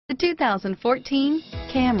The 2014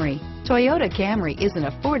 Camry. Toyota Camry is an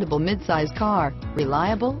affordable midsize car,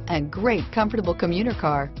 reliable and great comfortable commuter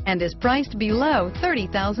car, and is priced below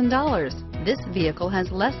 $30,000. This vehicle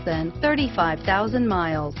has less than 35,000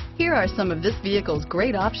 miles. Here are some of this vehicle's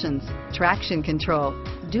great options: traction control,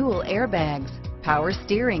 dual airbags, power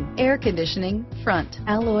steering, air conditioning, front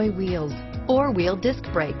alloy wheels, four-wheel disc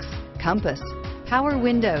brakes, compass, power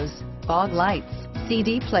windows, fog lights,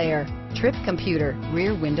 CD player, trip computer,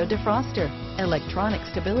 rear window defroster, electronic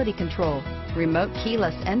stability control, remote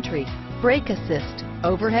keyless entry, brake assist,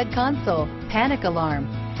 overhead console, panic alarm,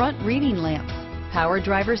 front reading lamps, power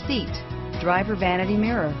driver seat, driver vanity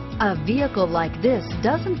mirror. A vehicle like this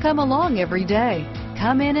doesn't come along every day.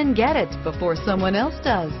 Come in and get it before someone else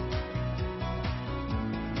does.